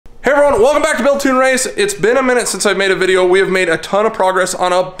Hey everyone, welcome back to Build, Tune, Race. It's been a minute since I've made a video. We have made a ton of progress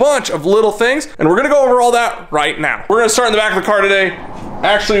on a bunch of little things, and we're gonna go over all that right now. We're gonna start in the back of the car today.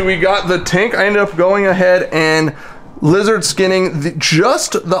 Actually, we got the tank. I ended up going ahead and lizard skinning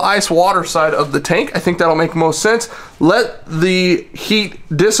just the ice water side of the tank. I think that'll make most sense. Let the heat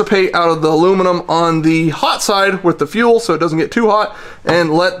dissipate out of the aluminum on the hot side with the fuel so it doesn't get too hot,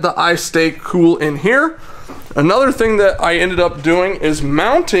 and let the ice stay cool in here. Another thing that I ended up doing is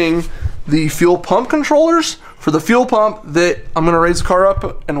mounting the fuel pump controllers for the fuel pump that I'm gonna raise the car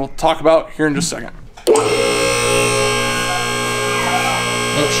up and we'll talk about here in just a second.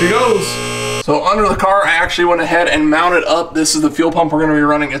 Up she goes. So under the car, I actually went ahead and mounted up. This is the fuel pump we're gonna be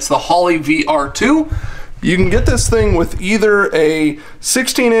running. It's the Holley Vr2. You can get this thing with either a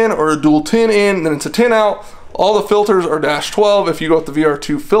 16 in or a dual 10 in, then it's a 10 out. All the filters are -12 if you go with the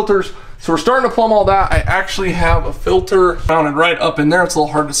VR2 filters. So we're starting to plumb all that. I actually have a filter mounted right up in there. It's a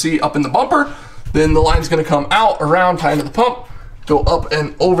little hard to see up in the bumper. Then the line's gonna come out around, tie into the pump, go up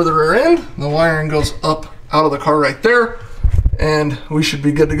and over the rear end. The wiring goes up out of the car right there, and we should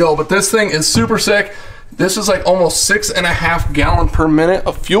be good to go. But this thing is super sick. This is like almost 6.5 gallons per minute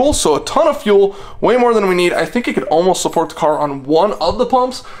of fuel, so a ton of fuel, way more than we need. I think it could almost support the car on one of the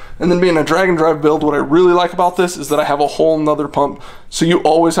pumps. And then being a drag and drive build, what I really like about this is that I have a whole nother pump. So you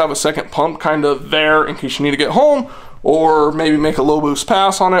always have a second pump kind of there in case you need to get home, or maybe make a low boost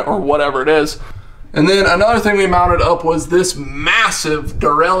pass on it, or whatever it is. And then another thing we mounted up was this massive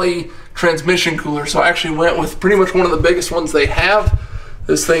Derale transmission cooler. So I actually went with pretty much one of the biggest ones they have.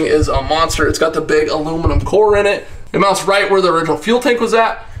 This thing is a monster. It's got the big aluminum core in it. It mounts right where the original fuel tank was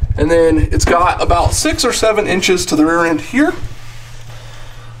at. And then it's got about 6 or 7 inches to the rear end here.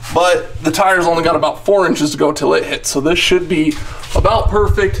 But the tires only got about 4 inches to go till it hits. So this should be about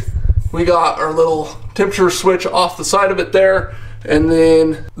perfect. We got our little temperature switch off the side of it there. And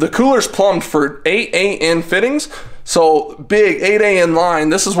then the cooler's plumbed for 8A fittings. So big 8A line.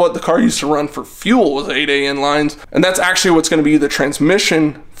 This is what the car used to run for fuel, was 8A lines. And that's actually what's gonna be the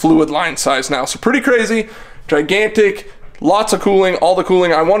transmission fluid line size now. So pretty crazy, gigantic, lots of cooling, all the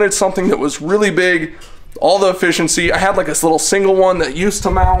cooling. I wanted something that was really big, all the efficiency. I had like this little single one that used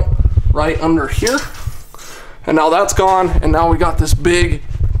to mount right under here. And now that's gone. And now we got this big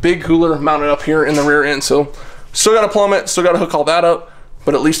cooler mounted up here in the rear end. So still gotta plumb it, still gotta hook all that up,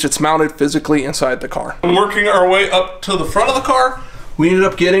 but at least it's mounted physically inside the car. And working our way up to the front of the car, we ended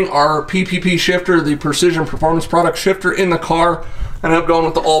up getting our PPP shifter, the Precision Performance Product shifter in the car. I ended up going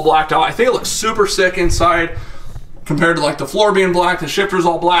with the all blacked out. I think it looks super sick inside compared to like the floor being black, the shifter's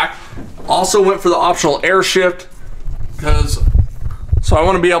all black. Also went for the optional air shift so I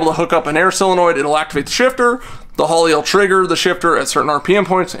want to be able to hook up an air solenoid. It'll activate the shifter. The Holley will trigger the shifter at certain RPM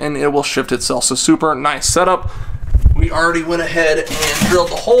points and it will shift itself. So super nice setup. We already went ahead and drilled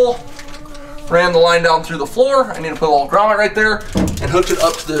the hole, ran the line down through the floor. I need to put a little grommet right there and hooked it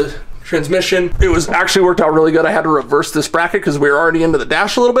up to the transmission. It was actually worked out really good. I had to reverse this bracket because we were already into the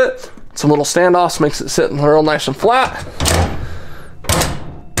dash a little bit. Some little standoffs makes it sit real nice and flat.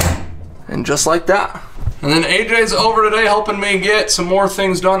 And just like that. And then AJ's over today helping me get some more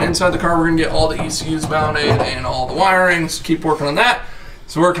things done inside the car. We're gonna get all the ECUs mounted and all the wirings, keep working on that.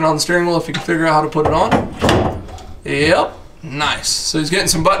 So working on the steering wheel if you can figure out how to put it on. Yep, nice. So he's getting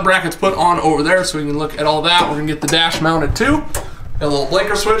some button brackets put on over there so we can look at all that. We're gonna get the dash mounted too. Got a little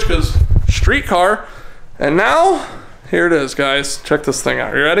blinker switch because street car. And now, here it is, guys. Check this thing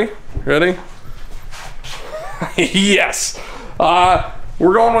out. You ready? Ready? Yes.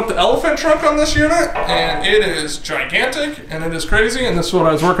 We're going with the elephant trunk on this unit, and it is gigantic and it is crazy. And this is what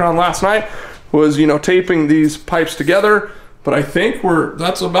I was working on last night, was, you know, taping these pipes together. But I think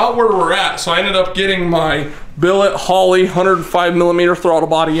that's about where we're at. So I ended up getting my billet Holley 105mm throttle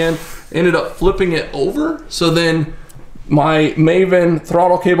body in, ended up flipping it over. So then my Maven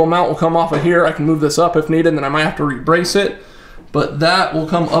throttle cable mount will come off of here. I can move this up if needed, and then I might have to re-brace it. But that will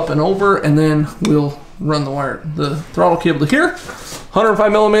come up and over, and then we'll run the throttle cable to here.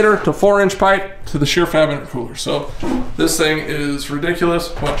 105mm to 4-inch pipe to the shear fab intercooler. So this thing is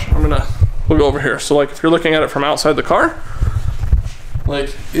ridiculous. Watch, we'll go over here. So like if you're looking at it from outside the car, like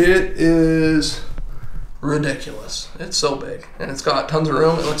it is ridiculous. It's so big and it's got tons of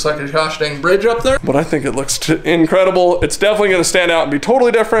room. It looks like a gosh dang bridge up there, but I think it looks incredible. It's definitely going to stand out and be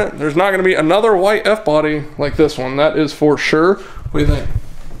totally different. There's not going to be another white F body like this one. That is for sure. What do you think?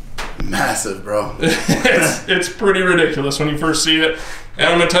 Massive, bro. it's pretty ridiculous when you first see it. And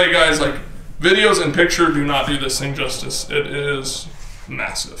I'm gonna tell you guys, like, videos and picture do not do this thing justice. It is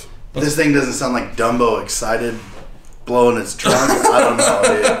massive. This thing doesn't sound like Dumbo excited blowing its trunk. I don't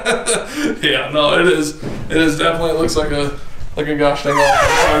know, dude. Yeah, no, it is definitely, it looks like like a gosh dang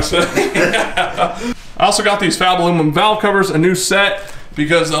I also got these fab aluminum valve covers, a new set,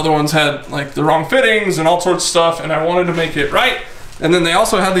 because the other ones had like the wrong fittings and all sorts of stuff, and I wanted to make it right. And then they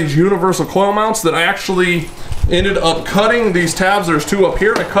also had these universal coil mounts that I actually ended up cutting these tabs. There's 2 up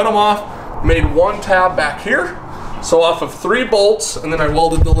here. I cut them off, made 1 tab back here. So off of 3 bolts, and then I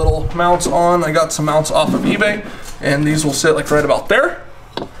welded the little mounts on. I got some mounts off of eBay, and these will sit like right about there.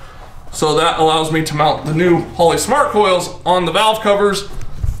 So that allows me to mount the new Holley Smart Coils on the valve covers.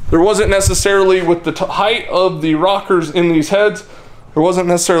 There wasn't necessarily, with the height of the rockers in these heads, there wasn't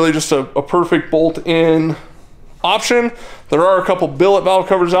necessarily just a perfect bolt-in option. There are a couple billet valve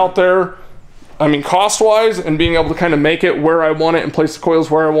covers out there. I mean, cost-wise, and being able to kind of make it where I want it and place the coils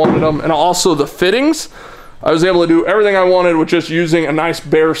where I wanted them, and also the fittings, I was able to do everything I wanted with just using a nice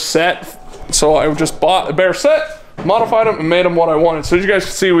bare set. So I just bought a bare set, modified them, and made them what I wanted. So as you guys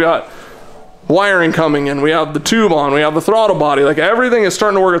can see, we got wiring coming in, we have the tube on, we have the throttle body, like everything is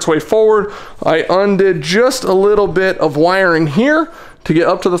starting to work its way forward. I undid just a little bit of wiring here to get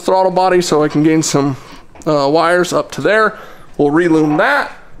up to the throttle body so I can gain some wires up to there. We'll reloom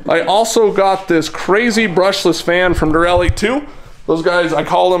that. I also got this crazy brushless fan from Derale 2. Those guys, I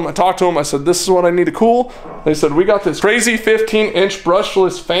called them, I talked to them, I said, this is what I need to cool. They said, we got this crazy 15-inch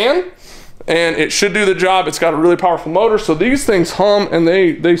brushless fan, and it should do the job. It's got a really powerful motor, so these things hum and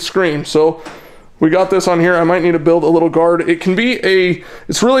they scream. So we got this on here. I might need to build a little guard. It can be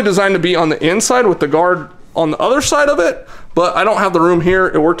it's really designed to be on the inside with the guard on the other side of it, but I don't have the room here.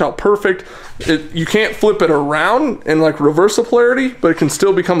 It worked out perfect. You can't flip it around and like reverse the polarity, but it can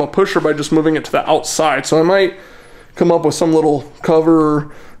still become a pusher by just moving it to the outside. So I might come up with some little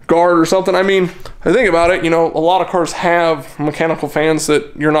cover guard or something. I mean, I think about it, you know, a lot of cars have mechanical fans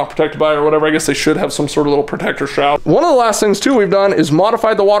that you're not protected by or whatever. I guess they should have some sort of little protector shroud. One of the last things too we've done is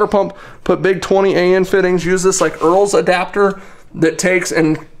modified the water pump, put big 20 AN fittings, use this like Earl's adapter that takes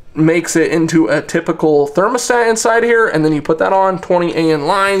and makes it into a typical thermostat inside here, and then you put that on 20 AN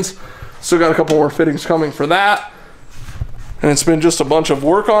lines. Still got a couple more fittings coming for that, and it's been just a bunch of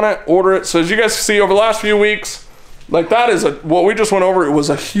work on it. Order it. So as you guys can see over the last few weeks, like that is what we just went over. It was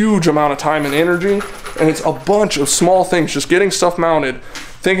a huge amount of time and energy, and it's a bunch of small things, just getting stuff mounted,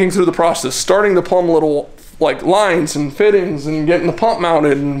 thinking through the process, starting to plumb little like lines and fittings and getting the pump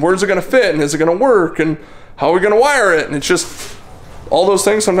mounted, and where's it going to fit, and is it going to work, and how are we going to wire it, and it's just all those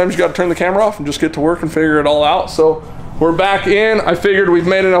things. Sometimes you got to turn the camera off and just get to work and figure it all out. So we're back in. I figured we've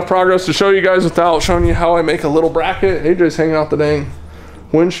made enough progress to show you guys without showing you how I make a little bracket. AJ's hanging out the dang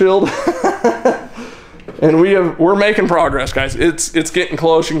windshield. And we're making progress, guys. It's getting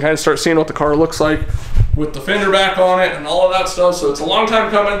close. You can kind of start seeing what the car looks like with the fender back on it and all of that stuff. So it's a long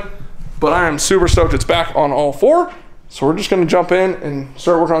time coming, but I am super stoked it's back on all 4. So we're just gonna jump in and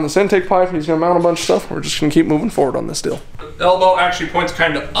start working on this intake pipe. He's gonna mount a bunch of stuff. We're just gonna keep moving forward on this deal. The elbow actually points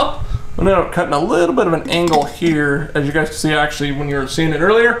kind of up. I'm gonna end up cutting a little bit of an angle here. As you guys can see, actually, when you were seeing it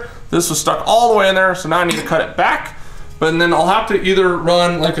earlier, this was stuck all the way in there. So now I need to cut it back. But then I'll have to either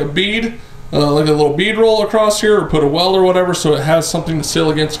run like a bead, like a little bead roll across here, or put a weld or whatever so it has something to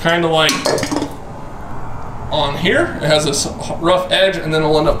seal against, kind of like on here. It has this rough edge, and then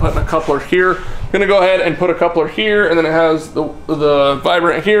we'll end up putting a coupler here. I'm gonna go ahead and put a coupler here, and then it has the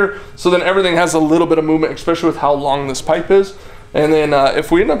vibrant here, so then everything has a little bit of movement, especially with how long this pipe is. And then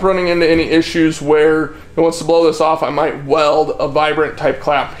if we end up running into any issues where it wants to blow this off, I might weld a vibrant type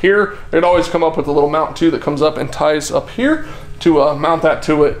clamp here. It'd always come up with a little mount too that comes up and ties up here to mount that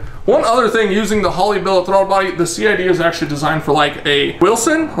to it. One other thing, using the Holley billet throttle body, the CID is actually designed for like a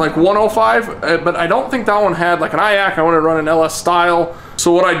Wilson, like 105, but I don't think that one had like an IAC. I wanted to run an LS style.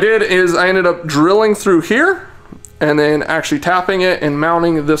 So what I did is I ended up drilling through here and then actually tapping it and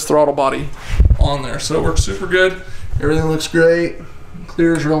mounting this throttle body on there. So it works super good. Everything looks great.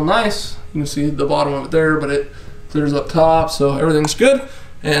 Clears real nice. You can see the bottom of it there, but it clears up top, so everything's good.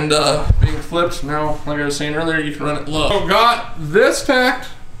 And being flipped, now, like I was saying earlier, you can run it low. So got this tacked,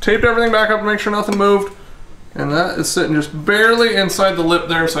 taped everything back up to make sure nothing moved, and that is sitting just barely inside the lip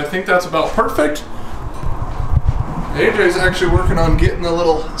there, so I think that's about perfect. AJ's actually working on getting the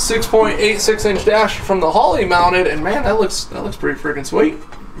little 6.86-inch dash from the Holley mounted, and man, that looks pretty freaking sweet.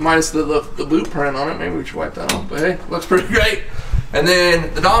 Minus the boot print on it. Maybe we should wipe that off, but hey, looks pretty great. And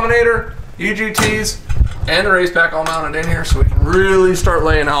then the Dominator, EGTs, and the race pack all mounted in here, so we can really start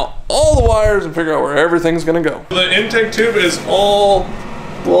laying out all the wires and figure out where everything's gonna go. The intake tube is all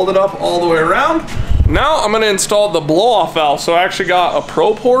welded up all the way around. Now I'm gonna install the blow-off valve. So I actually got a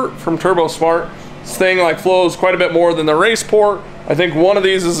Pro port from Turbo Smart. This thing like flows quite a bit more than the race port. I think one of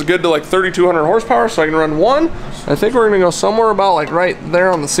these is good to like 3,200 horsepower, so I can run one. I think we're gonna go somewhere about like right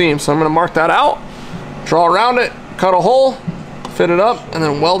there on the seam. So I'm gonna mark that out, draw around it, cut a hole, fit it up, and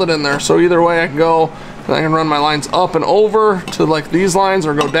then weld it in there. So either way I can go, and I can run my lines up and over to like these lines,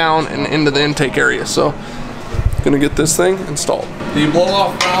 or go down and into the intake area. So gonna get this thing installed. The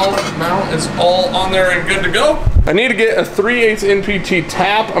blow-off valve mount is all on there and good to go. I need to get a 3/8 NPT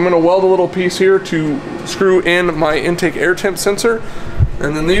tap. I'm gonna weld a little piece here to screw in my intake air temp sensor.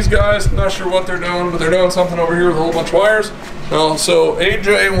 And then these guys, not sure what they're doing, but they're doing something over here with a whole bunch of wires. So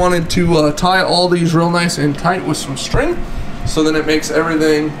AJ wanted to tie all these real nice and tight with some string. So then it makes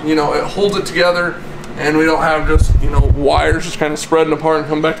everything, you know, it holds it together, and we don't have just, you know, wires just kind of spreading apart and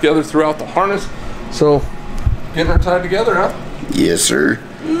come back together throughout the harness. So getting her tied together, huh? Yes, sir.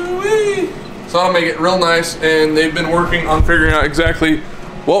 Ooh-wee. So that'll make it real nice, and they've been working on figuring out exactly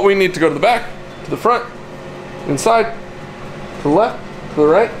what we need to go to the back, to the front, inside, to the left, to the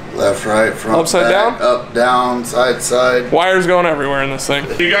right. Left, right, front, upside back, down, up, down, side, side. Wires going everywhere in this thing.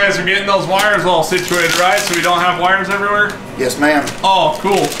 You guys are getting those wires all situated, right? So we don't have wires everywhere? Yes, ma'am. Oh,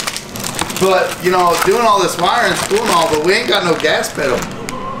 cool. But, you know, doing all this wiring's cool and all, but we ain't got no gas pedal.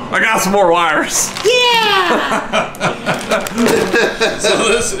 I got some more wires. Yeah! So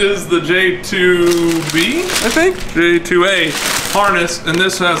this is the J2B, I think? J2A harness, and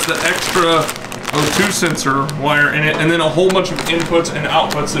this has the extra O2 sensor wire in it, and then a whole bunch of inputs and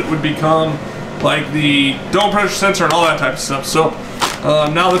outputs that would become like the dome pressure sensor and all that type of stuff. So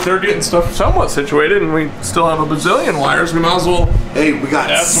now that they're getting stuff somewhat situated and we still have a bazillion wires, we might as well we got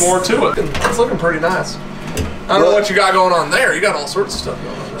add some more to it. It's looking pretty nice. I don't know what you got going on there. You got all sorts of stuff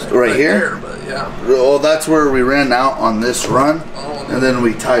going on there. Right here? There, but yeah. Well, that's where we ran out on this run, and then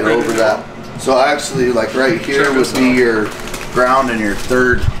we tied over that. So actually, like right here would be your ground and your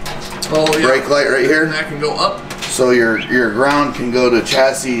third brake light right here. And that can go up. So your ground can go to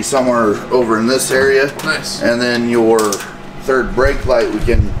chassis somewhere over in this area. Nice. And then your third brake light we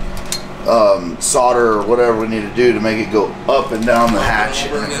can solder or whatever we need to do to make it go up and down the hatch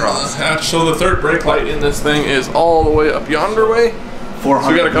and across. So the third brake light in this thing is all the way up yonder way. 400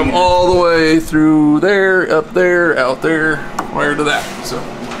 so we got to come meters. all the way through there, up there, out there, wire to that. So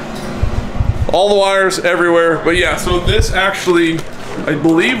all the wires everywhere. But yeah, so this actually, I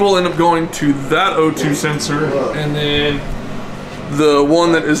believe, will end up going to that O2 sensor, and then the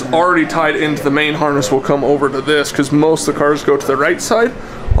one that is already tied into the main harness will come over to this, because most of the cars go to the right side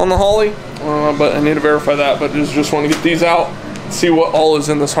on the Holley, but I need to verify that. But just want to get these out, see what all is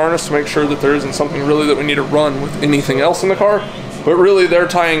in this harness to make sure that there isn't something really that we need to run with anything else in the car. But really they're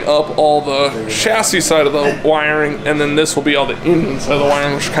tying up all the chassis side of the wiring, and then this will be all the engine side of the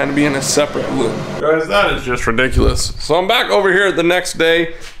wiring, which will kind of be in a separate loop. Guys, that is just ridiculous. So I'm back over here the next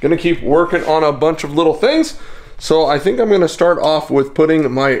day, gonna keep working on a bunch of little things. So I think I'm gonna start off with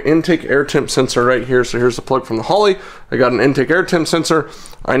putting my intake air temp sensor right here. So here's the plug from the Holley. I got an intake air temp sensor.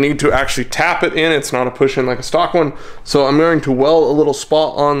 I need to actually tap it in. It's not a push in like a stock one. So I'm going to weld a little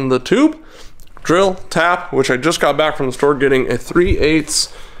spot on the tube, drill, tap, which I just got back from the store getting a 3/8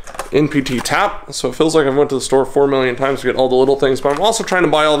 NPT tap. So it feels like I went to the store 4 million times to get all the little things, but I'm also trying to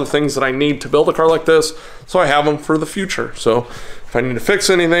buy all the things that I need to build a car like this, so I have them for the future. So if I need to fix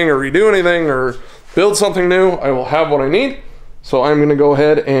anything or redo anything or build something new, I will have what I need. So I'm gonna go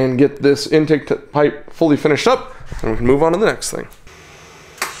ahead and get this intake pipe fully finished up, and we can move on to the next thing.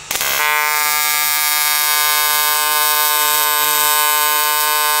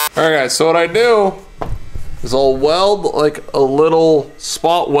 All right, guys, so what I do is I'll weld like a little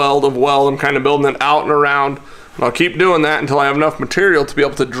spot weld of weld. I'm kind of building it out and around, and I'll keep doing that until I have enough material to be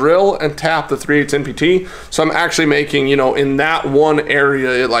able to drill and tap the 3/8 NPT. So I'm actually making, you know, in that one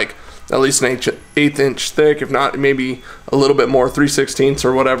area, like at least an 1/8 inch thick, if not maybe a little bit more, 3/16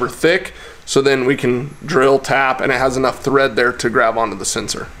 or whatever thick. So then we can drill, tap, and it has enough thread there to grab onto the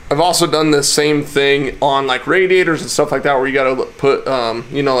sensor. I've also done this same thing on like radiators and stuff like that, where you gotta put,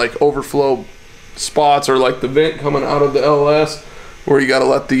 you know, like overflow spots, or like the vent coming out of the LS, where you gotta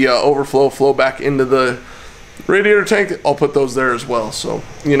let the overflow flow back into the radiator tank. I'll put those there as well. So,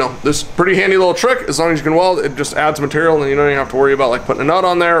 you know, this pretty handy little trick. As long as you can weld, it just adds material, and you don't even have to worry about like putting a nut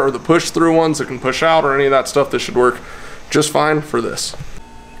on there or the push through ones that can push out or any of that stuff. This should work just fine for this.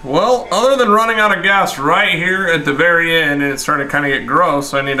 Well, other than running out of gas right here at the very end, and it's starting to kind of get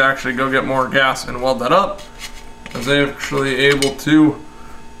gross, so I need to actually go get more gas and weld that up. I was actually able to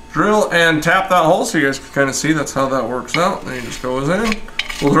drill and tap that hole, so you guys can kind of see that's how that works out. Then it just goes in.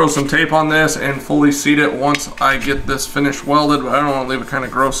 We'll throw some tape on this and fully seat it once I get this finished welded, but I don't want to leave it kind of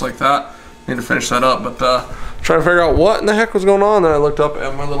gross like that. Need to finish that up, but trying to figure out what in the heck was going on. Then I looked up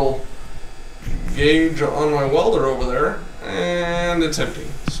at my little gauge on my welder over there, and it's empty.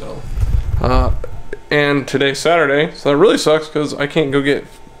 So and today's Saturday, so that really sucks because I can't go get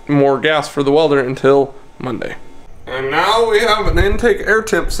more gas for the welder until Monday. And now we have an intake air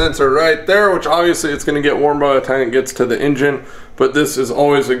temp sensor right there, which obviously it's going to get warm by the time it gets to the engine, but this is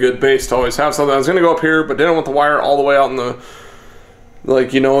always a good base to always have something. I was going to go up here, but didn't want the wire all the way out in the,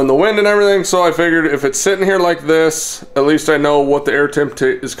 like, you know, in the wind and everything, so I figured if it's sitting here like this, at least I know what the air temp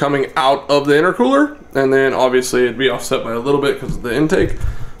is coming out of the intercooler, and then obviously it'd be offset by a little bit because of the intake,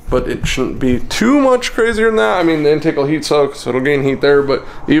 but it shouldn't be too much crazier than that. I mean, the intake will heat soak, so it'll gain heat there, but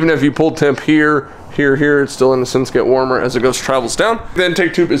even if you pull temp here, here, it's still in a sense get warmer as it travels down. The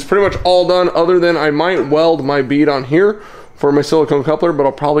intake tube is pretty much all done, other than I might weld my bead on here for my silicone coupler, but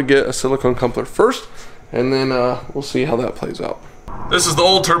I'll probably get a silicone coupler first, and then we'll see how that plays out. This is the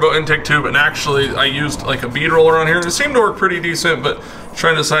old turbo intake tube, and actually I used like a bead roller on here, and it seemed to work pretty decent, but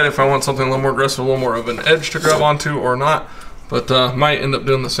trying to decide if I want something a little more aggressive, a little more of an edge to grab onto or not. But might end up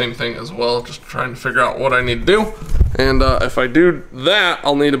doing the same thing as well, just trying to figure out what I need to do. And if I do that,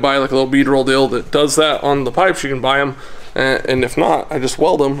 I'll need to buy like a little bead roll deal that does that on the pipes. You can buy them, and if not, I just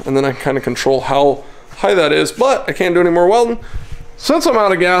weld them, and then I kind of control how high that is, but I can't do any more welding since I'm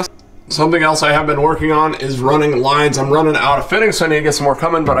out of gas. Something else I have been working on is running lines. I'm running out of fittings, so I need to get some more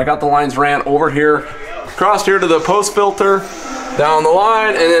coming, but I got the lines ran over here, across here to the post filter, down the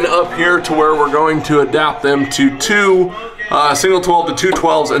line, and then up here to where we're going to adapt them to two single 12 to 2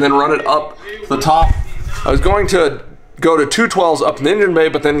 12s, and then run it up the top. I was going to go to 2 12s up in the engine bay,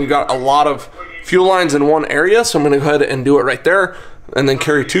 but then you got a lot of fuel lines in one area, so I'm going to go ahead and do it right there, and then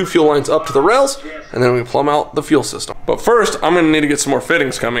carry 2 fuel lines up to the rails, and then we plumb out the fuel system. But first, I'm going to need to get some more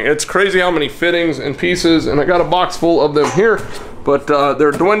fittings coming. It's crazy how many fittings and pieces, and I got a box full of them here, but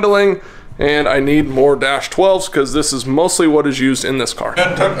they're dwindling, and I need more dash 12s because this is mostly what is used in this car.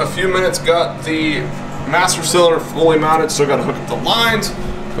 It took a few minutes, got the master cylinder fully mounted, so I got to hook up the lines.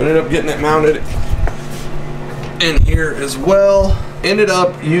 Ended up getting it mounted in here as well. Ended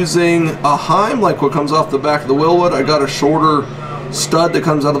up using a Heim, like what comes off the back of the wheelwood. I got a shorter stud that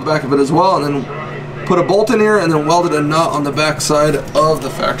comes out of the back of it as well, and then put a bolt in here and then welded a nut on the back side of the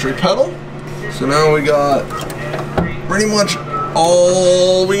factory pedal. So now we got pretty much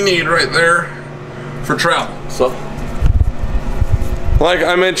all we need right there for travel. So like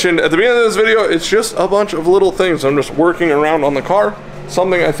I mentioned at the beginning of this video, it's just a bunch of little things I'm just working around on the car.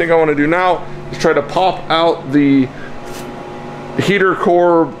 Something I think I want to do now is try to pop out the heater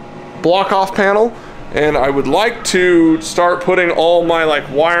core block off panel, and I would like to start putting all my like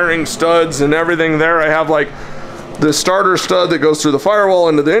wiring studs and everything there. I have like the starter stud that goes through the firewall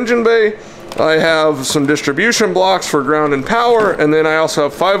into the engine bay. I have some distribution blocks for ground and power, and then I also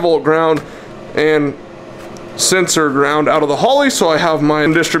have 5-volt ground and sensor ground out of the Holley, so I have my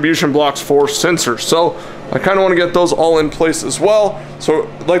distribution blocks for sensors. So I kind of want to get those all in place as well. So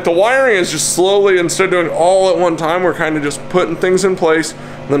like the wiring is just slowly, instead of doing all at one time, we're kind of just putting things in place,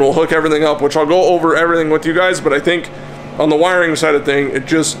 and then we'll hook everything up, which I'll go over everything with you guys. But I think on the wiring side of thing,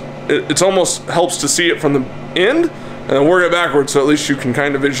 it almost helps to see it from the end and then work it backwards, so at least you can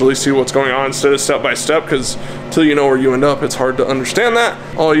kind of visually see what's going on instead of step by step, because until you know where you end up, it's hard to understand that.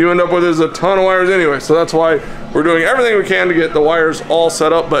 All you end up with is a ton of wires anyway, so that's why we're doing everything we can to get the wires all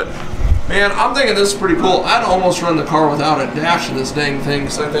set up. But man, I'm thinking this is pretty cool. I'd almost run the car without a dash in this dang thing,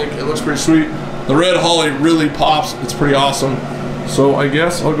 because I think it looks pretty sweet. The red Holley really pops. It's pretty awesome. So I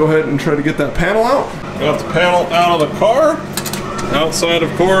guess I'll go ahead and try to get that panel out. Got the panel out of the car. Outside,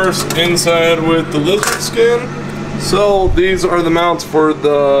 of course, inside with the lizard skin. So these are the mounts for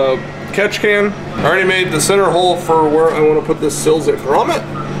the catch can. I already made the center hole for where I want to put this Silzit grommet,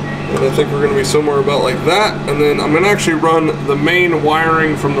 and I think we're going to be somewhere about like that. And then I'm going to actually run the main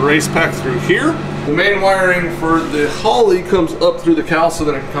wiring from the race pack through here. The main wiring for the Holley comes up through the cowl, so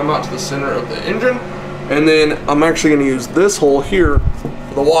that it can come out to the center of the engine. And then I'm actually going to use this hole here for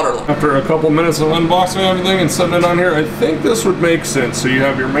the water line. After a couple minutes of unboxing everything and setting it on here, I think this would make sense. So you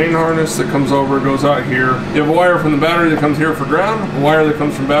have your main harness that comes over, goes out here. You have a wire from the battery that comes here for ground, a wire that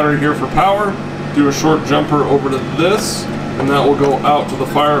comes from battery here for power. Do a short jumper over to this, and that will go out to the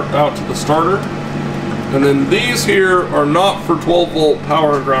out to the starter. And then these here are not for 12-volt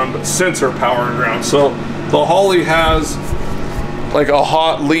power and ground, but sensor power and ground. So the Holley has like a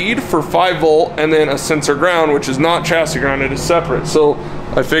hot lead for 5-volt, and then a sensor ground, which is not chassis ground, it is separate. So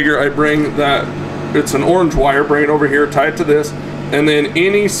I figure I bring that, it's an orange wire, bring it over here, tie it to this, and then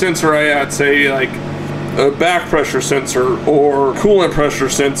any sensor I add, say like a back pressure sensor or coolant pressure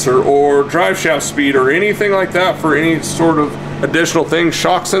sensor or drive shaft speed or anything like that, for any sort of additional things,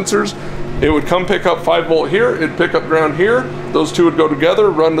 shock sensors, it would come pick up 5-volt here, it'd pick up ground here, those two would go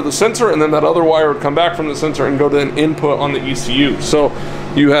together, run to the sensor, and then that other wire would come back from the sensor and go to an input on the ECU. So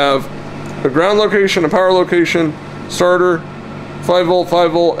you have a ground location, a power location, starter, 5-volt,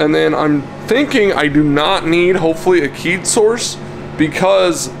 5-volt, and then I'm thinking I do not need, hopefully, a keyed source,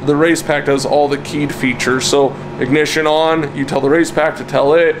 because the race pack does all the keyed features. So ignition on, you tell the race pack to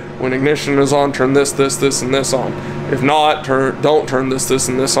tell it when ignition is on, turn this, this, this, and this on. If not, don't turn this, this,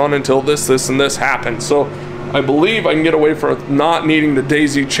 and this on until this, this, and this happens. So I believe I can get away from not needing the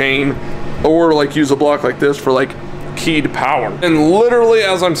daisy chain or like use a block like this for like keyed power. And literally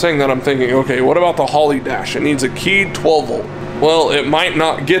as I'm saying that, I'm thinking, okay, what about the Holley dash? It needs a keyed 12 volt. Well, it might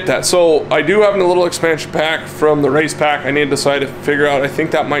not get that. So I do have a little expansion pack from the race pack. I need to decide to figure out, I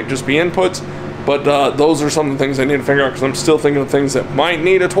think that might just be inputs, but those are some of the things I need to figure out, because I'm still thinking of things that might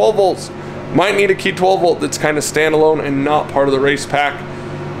need a 12 volts, might need a key 12 volt that's kind of standalone and not part of the race pack,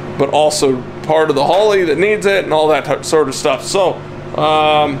 but also part of the Holley that needs it and all that sort of stuff. So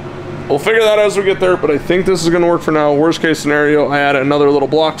we'll figure that out as we get there, but I think this is gonna work for now. Worst case scenario, I add another little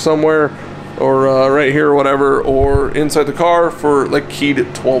block somewhere, or right here or whatever, or inside the car for like keyed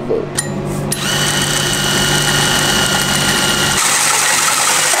 12 volt.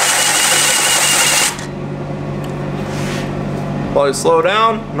 Probably slow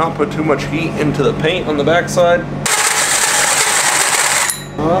down, not put too much heat into the paint on the backside.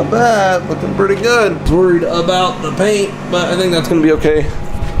 Not bad, looking pretty good. Worried about the paint, but I think that's gonna be okay.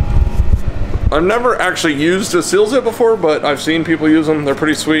 I've never actually used a seal zip before, but I've seen people use them. They're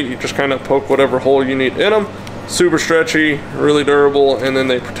pretty sweet. You just kind of poke whatever hole you need in them. Super stretchy, really durable, and then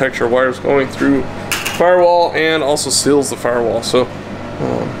they protect your wires going through firewall and also seals the firewall. So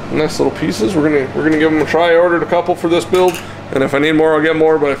nice little pieces. We're gonna give them a try. I ordered a couple for this build, and if I need more, I'll get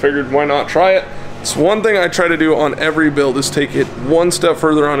more, but I figured why not try it. It's one thing I try to do on every build is take it one step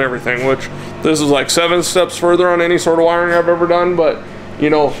further on everything, which this is like 7 steps further on any sort of wiring I've ever done, but you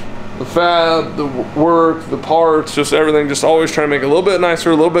know, the fab, the work, the parts, just everything, just always trying to make it a little bit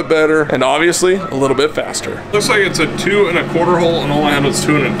nicer, a little bit better, and obviously a little bit faster. Looks like it's a 2 1/4 hole, and all I had was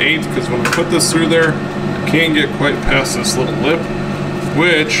 2 1/8, because when I put this through there, I can't get quite past this little lip,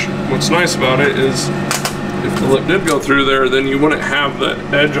 which, what's nice about it is, if the lip did go through there, then you wouldn't have the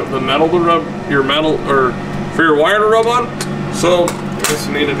edge of the metal to rub your metal, or for your wire to rub on. So I guess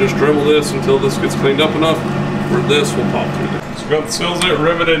you need to just dremel this until this gets cleaned up enough where this will pop through there. So got the seal zip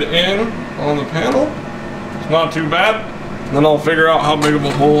riveted in on the panel. It's not too bad. Then I'll figure out how big of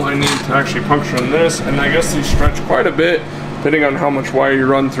a hole I need to actually puncture in this, and I guess these stretch quite a bit depending on how much wire you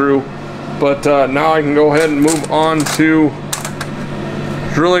run through. But now I can go ahead and move on to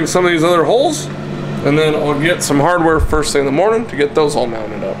drilling some of these other holes, and then I'll get some hardware first thing in the morning to get those all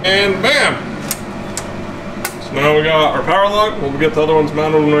mounted up. And bam! So now we got our power lug. We'll get the other ones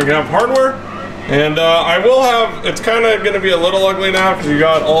mounted when we have hardware. And I will have, it's kind of going to be a little ugly now because you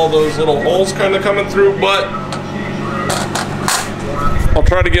got all those little holes kind of coming through, but I'll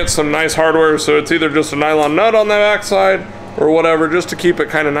try to get some nice hardware, so it's either just a nylon nut on the backside or whatever, just to keep it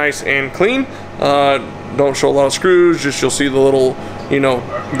kind of nice and clean. Don't show a lot of screws, just you'll see the little, you know,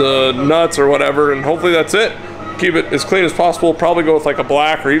 the nuts or whatever, and hopefully that's it. Keep it as clean as possible. Probably go with like a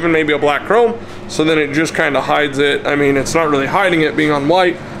black or even maybe a black chrome, so then it just kind of hides it. I mean, it's not really hiding it being on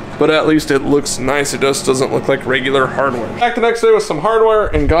white, but at least it looks nice. It just doesn't look like regular hardware. Back the next day with some hardware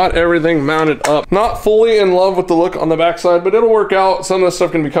and got everything mounted up. Not fully in love with the look on the backside, but it'll work out. Some of this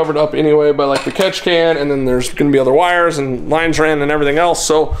stuff can be covered up anyway by like the catch can, and then there's gonna be other wires and lines ran and everything else.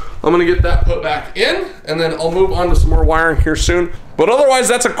 So I'm gonna get that put back in, and then I'll move on to some more wiring here soon. But otherwise,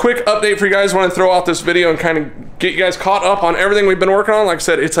 that's a quick update for you guys. I want to throw out this video and kind of get you guys caught up on everything we've been working on. Like I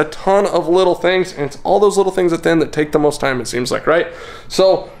said, it's a ton of little things, and it's all those little things at the end that take the most time, it seems like, right?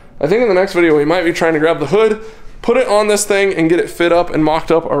 So I think in the next video, we might be trying to grab the hood, put it on this thing, and get it fit up and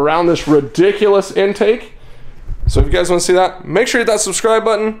mocked up around this ridiculous intake. So if you guys want to see that, make sure you hit that subscribe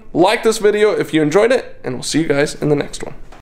button, like this video if you enjoyed it, and we'll see you guys in the next one.